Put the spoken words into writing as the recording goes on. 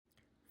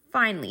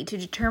Finally, to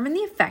determine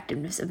the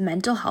effectiveness of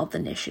mental health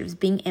initiatives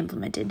being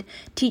implemented,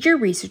 teacher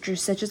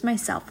researchers such as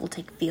myself will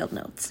take field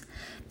notes.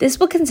 This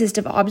will consist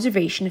of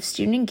observation of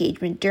student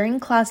engagement during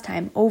class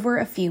time over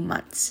a few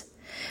months.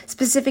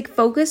 Specific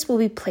focus will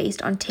be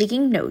placed on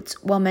taking notes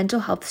while mental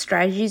health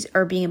strategies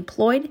are being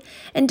employed,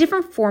 and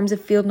different forms of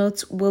field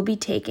notes will be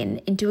taken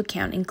into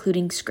account,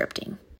 including scripting.